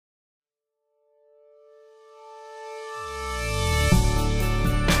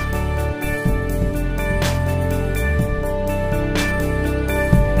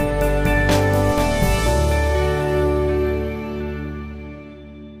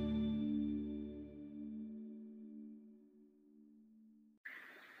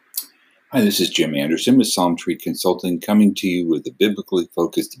Hi, this is Jim Anderson with Psalm Tree Consulting, coming to you with a biblically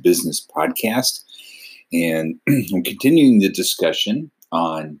focused business podcast. And I'm continuing the discussion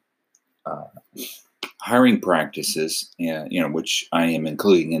on uh, hiring practices, and which I am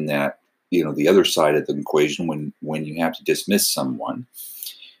including in that, the other side of the equation when you have to dismiss someone.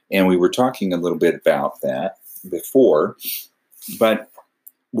 And we were talking a little bit about that before, but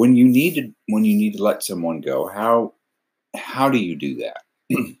when you need to let someone go, how do you do that?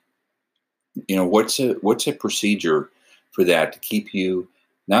 What's a procedure for that to keep you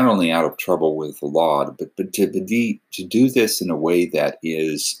not only out of trouble with the law, but to do this in a way that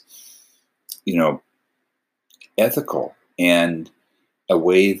is, you know, ethical, and a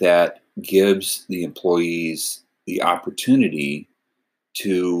way that gives the employees the opportunity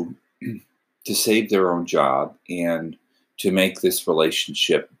to to save their own job and to make this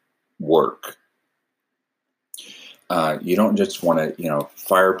relationship work. You don't just want to,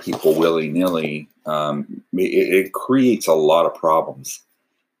 fire people willy nilly. It creates a lot of problems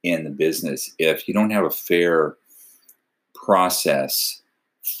in the business if you don't have a fair process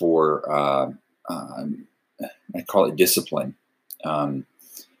for, I call it discipline, um,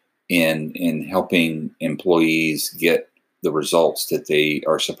 in helping employees get the results that they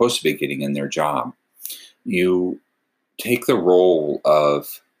are supposed to be getting in their job. You take the role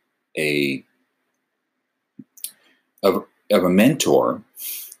a of a mentor,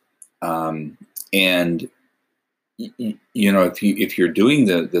 um, and if you're doing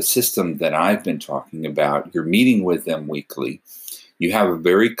the system that I've been talking about, you're meeting with them weekly. You have a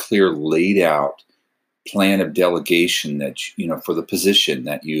very clear laid out plan of delegation that for the position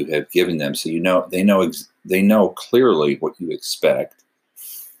that you have given them, so they know clearly what you expect,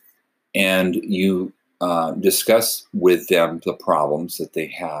 and you discuss with them the problems that they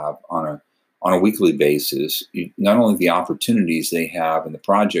have on a weekly basis. Not only the opportunities they have and the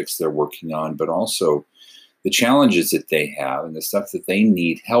projects they're working on, but also the challenges that they have and the stuff that they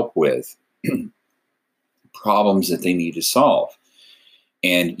need help with, problems that they need to solve.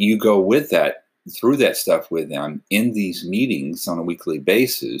 And you go with that, through that stuff with them in these meetings on a weekly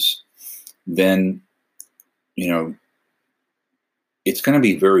basis. Then, it's going to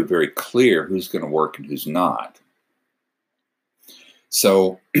be very, very clear who's going to work and who's not.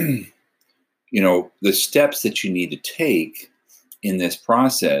 So, the steps that you need to take in this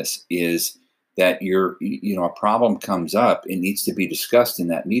process is that a problem comes up, it needs to be discussed in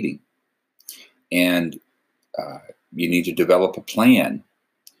that meeting. And you need to develop a plan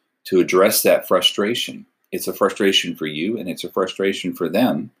to address that frustration. It's a frustration for you and it's a frustration for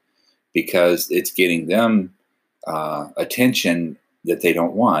them, because it's getting them attention that they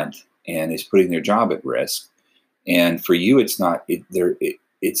don't want, and is putting their job at risk. And for you, it's not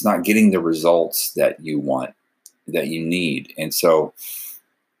getting the results that you want, that you need. And so,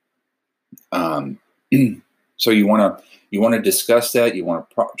 so you want to discuss that. You want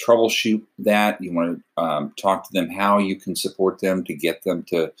to troubleshoot that. You want to talk to them how you can support them to get them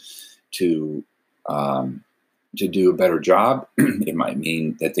to do a better job. It might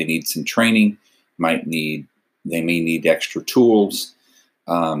mean that they need some training. They may need extra tools.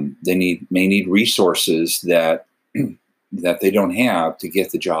 They may need resources that that they don't have to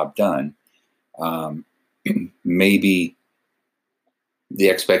get the job done. Maybe the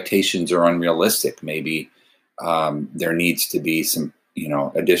expectations are unrealistic. Maybe there needs to be some,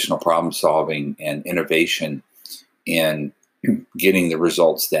 additional problem solving and innovation in getting the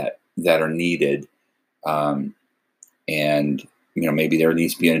results that are needed. And maybe there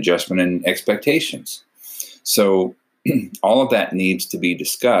needs to be an adjustment in expectations. So all of that needs to be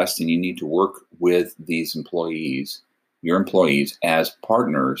discussed, and you need to work with these employees, your employees, as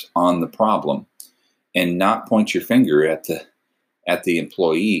partners on the problem, and not point your finger at the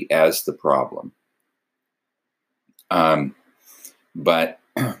employee as the problem. But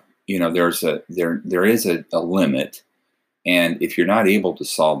there is a limit, and if you're not able to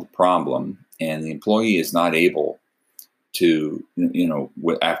solve the problem, and the employee is not able to,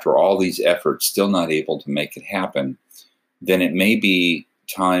 after all these efforts, still not able to make it happen, then it may be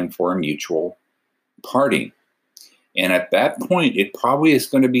time for a mutual parting. And at that point, it probably is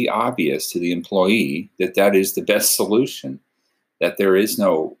going to be obvious to the employee that that is the best solution, that there is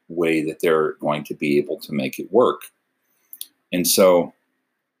no way that they're going to be able to make it work. And so,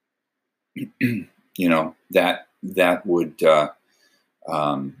 that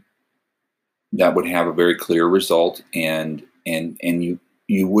would have a very clear result, and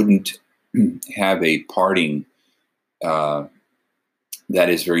you wouldn't have a parting that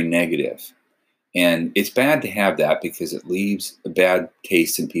is very negative. And it's bad to have that, because it leaves a bad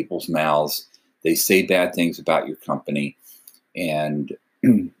taste in people's mouths. They say bad things about your company, and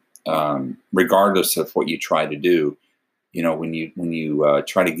regardless of what you try to do. When you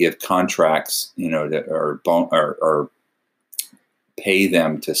try to give contracts, or pay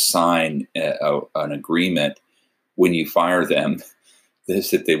them to sign an agreement when you fire them,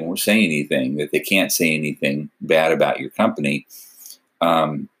 that they won't say anything, that they can't say anything bad about your company.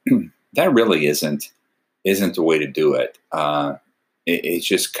 That really isn't the way to do it. It's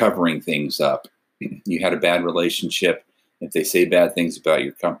just covering things up. You had a bad relationship. If they say bad things about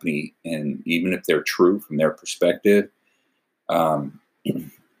your company, and even if they're true from their perspective,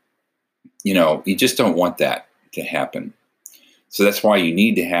 you just don't want that to happen. So that's why you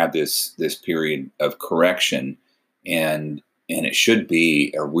need to have this period of correction, and it should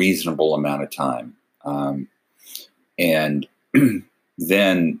be a reasonable amount of time. And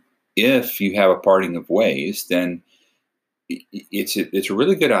then, if you have a parting of ways, then it's a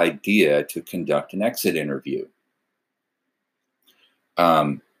really good idea to conduct an exit interview.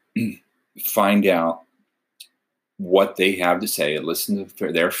 Find out what they have to say, listen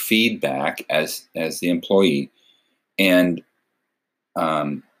to their feedback as the employee, and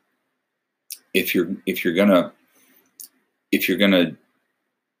if you're gonna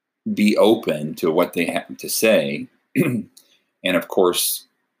be open to what they have to say, and of course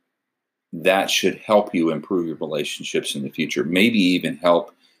that should help you improve your relationships in the future, maybe even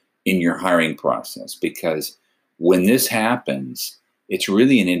help in your hiring process, because when this happens, it's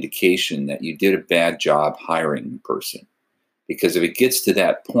really an indication that you did a bad job hiring the person. Because if it gets to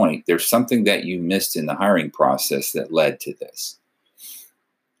that point, there's something that you missed in the hiring process that led to this.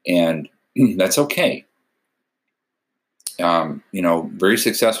 And that's okay. Very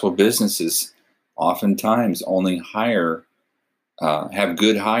successful businesses oftentimes only have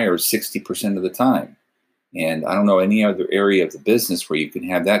good hires 60% of the time. And I don't know any other area of the business where you can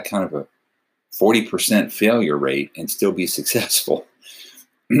have that kind of a 40% failure rate and still be successful.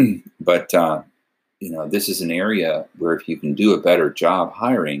 But, this is an area where if you can do a better job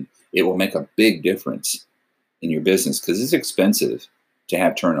hiring, it will make a big difference in your business, because it's expensive to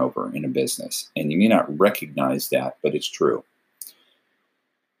have turnover in a business. And you may not recognize that, but it's true.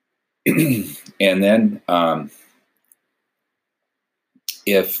 And then,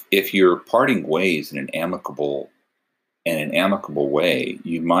 if you're parting ways in an amicable way,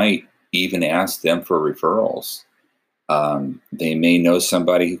 you might even ask them for referrals. They may know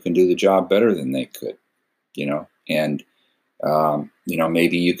somebody who can do the job better than they could, and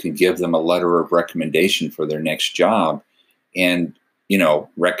maybe you could give them a letter of recommendation for their next job, and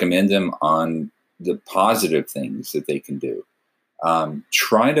recommend them on the positive things that they can do.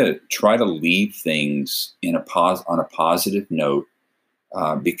 Try to leave things on a positive note,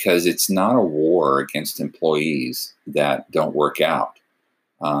 because it's not a war against employees that don't work out.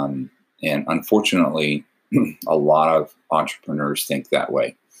 And unfortunately, a lot of entrepreneurs think that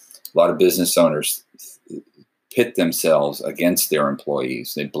way. A lot of business owners pit themselves against their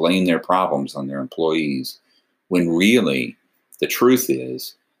employees. They blame their problems on their employees, when really the truth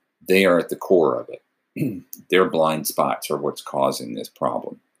is they are at the core of it. Their blind spots are what's causing this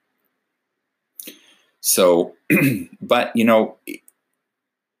problem. So, but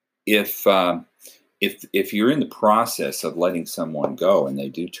if you're in the process of letting someone go and they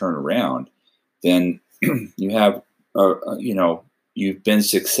do turn around, then you have you've been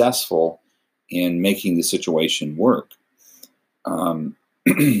successful in making the situation work.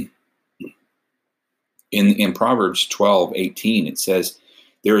 In Proverbs 12:18, it says,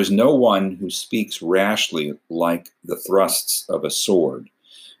 "There is no one who speaks rashly like the thrusts of a sword,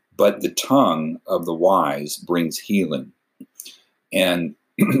 but the tongue of the wise brings healing." And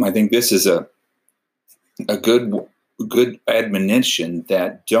I think this is a good admonition,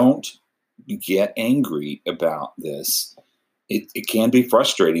 that don't get angry about this. It can be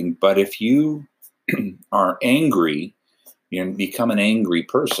frustrating, but if you are angry, become an angry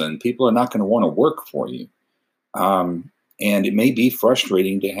person, people are not going to want to work for you. And it may be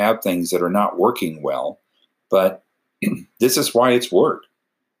frustrating to have things that are not working well, but this is why it's work.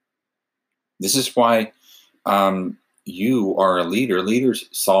 This is why you are a leader. Leaders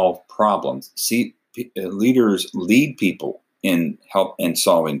solve problems. Leaders lead people in help and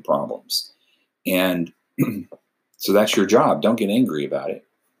solving problems. And so that's your job. Don't get angry about it.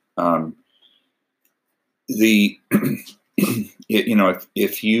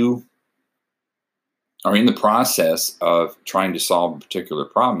 If you are in the process of trying to solve a particular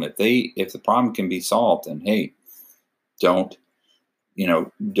problem, if the problem can be solved, then hey, don't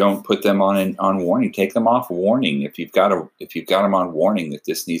put them on warning. Take them off warning if you've got them on warning that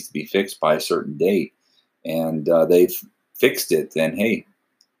this needs to be fixed by a certain date, and they've fixed it. Then hey,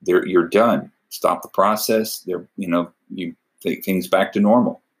 you're done. Stop the process. You take things back to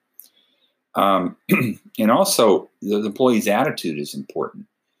normal. Um, and also, the employee's attitude is important.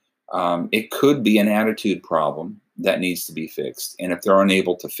 It could be an attitude problem that needs to be fixed, and if they're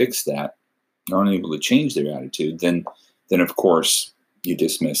unable to fix that, they're unable to change their attitude, then of course you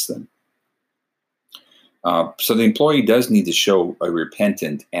dismiss them. So the employee does need to show a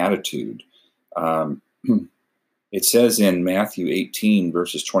repentant attitude. Um, it says in Matthew 18,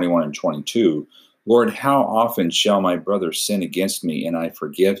 verses 21 and 22, Lord, how often shall my brother sin against me and I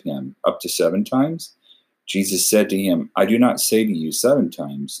forgive him? Up to 7 times? Jesus said to him, I do not say to you 7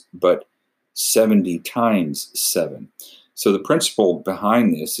 times, but 70 times 7. So the principle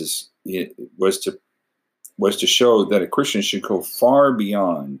behind this was to show that a Christian should go far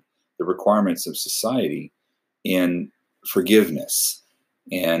beyond the requirements of society in forgiveness.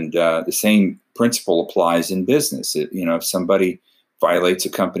 And the same principle applies in business. If somebody violates a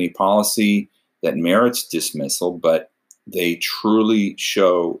company policy that merits dismissal, but they truly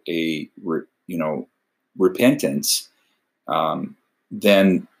show repentance,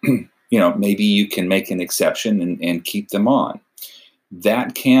 then maybe you can make an exception and keep them on.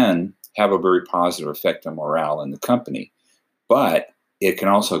 That can have a very positive effect on morale in the company, but it can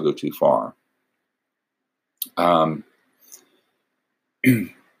also go too far.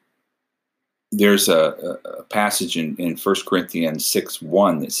 There's a passage in 1 Corinthians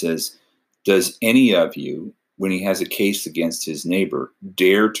 6:1 that says, does any of you, when he has a case against his neighbor,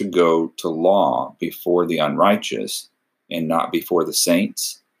 dare to go to law before the unrighteous and not before the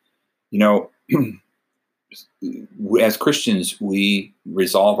saints? As Christians, we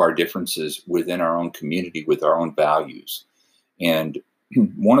resolve our differences within our own community with our own values. And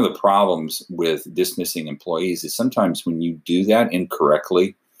one of the problems with dismissing employees is sometimes when you do that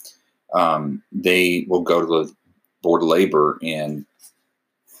incorrectly, they will go to the Board of Labor and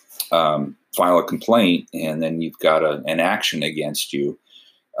file a complaint, and then you've got an action against you.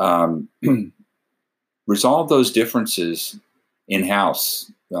 Resolve those differences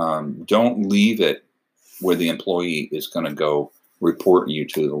in-house. Don't leave it where the employee is going to go report you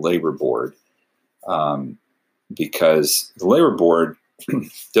to the labor board, because the labor board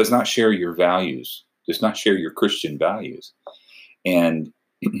does not share your values, does not share your Christian values. And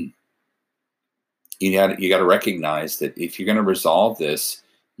you got to recognize that if you're going to resolve this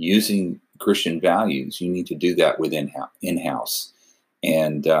using Christian values, you need to do that within in-house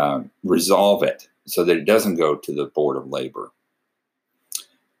and resolve it so that it doesn't go to the Board of Labor.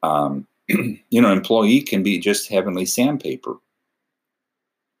 Employee can be just heavenly sandpaper.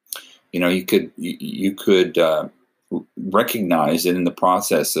 You could recognize it in the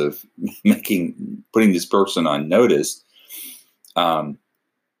process of putting this person on notice.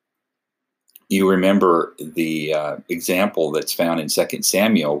 You remember the example that's found in 2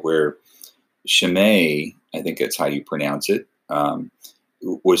 Samuel where Shimei, I think that's how you pronounce it,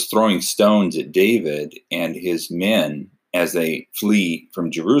 was throwing stones at David and his men as they flee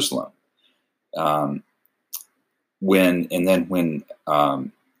from Jerusalem. When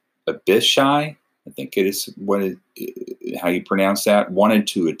Abishai, I think it is how you pronounce that, wanted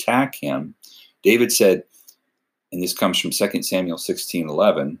to attack him, David said, and this comes from 2 Samuel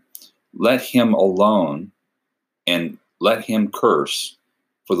 16:11, let him alone and let him curse,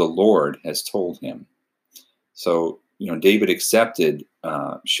 for the Lord has told him. So, David accepted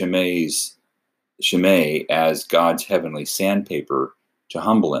Shimei as God's heavenly sandpaper to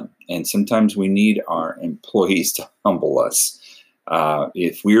humble him. And sometimes we need our employees to humble us.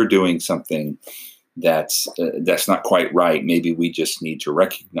 If we're doing something that's not quite right, maybe we just need to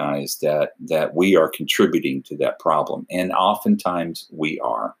recognize that we are contributing to that problem. And oftentimes we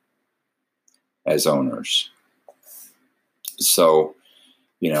are, as owners. So,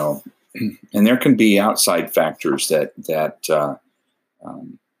 and there can be outside factors that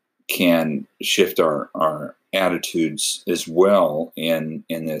can shift our attitudes as well in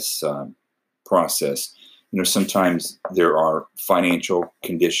this process. Sometimes there are financial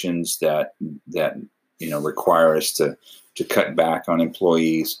conditions that require us to cut back on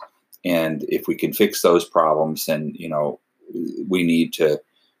employees, and if we can fix those problems, then we need to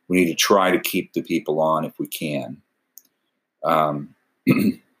try to keep the people on if we can.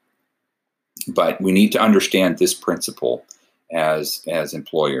 But we need to understand this principle as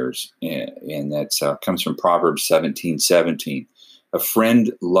employers, and that comes from Proverbs 17:17. A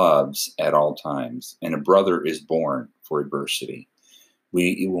friend loves at all times, and a brother is born for adversity.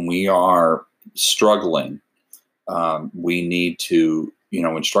 When we are struggling, we need to,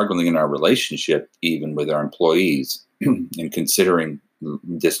 when struggling in our relationship, even with our employees, and considering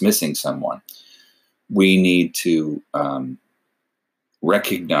dismissing someone, we need to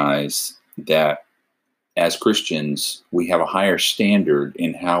recognize that as Christians, we have a higher standard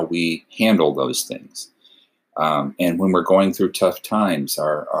in how we handle those things. And when we're going through tough times,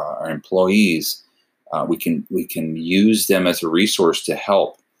 our employees, we can use them as a resource to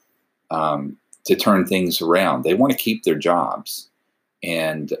help, to turn things around. They want to keep their jobs,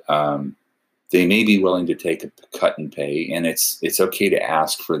 and they may be willing to take a cut in pay, and it's okay to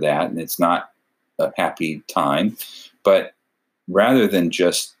ask for that, and it's not a happy time. But rather than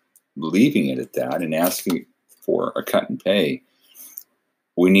just leaving it at that and asking for a cut in pay,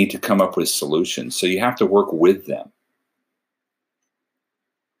 we need to come up with solutions. So you have to work with them.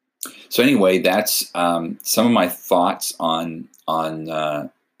 So anyway, that's some of my thoughts on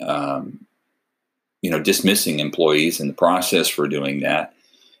dismissing employees and the process for doing that.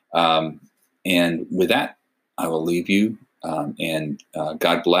 And with that, I will leave you. And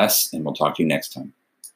God bless, and we'll talk to you next time.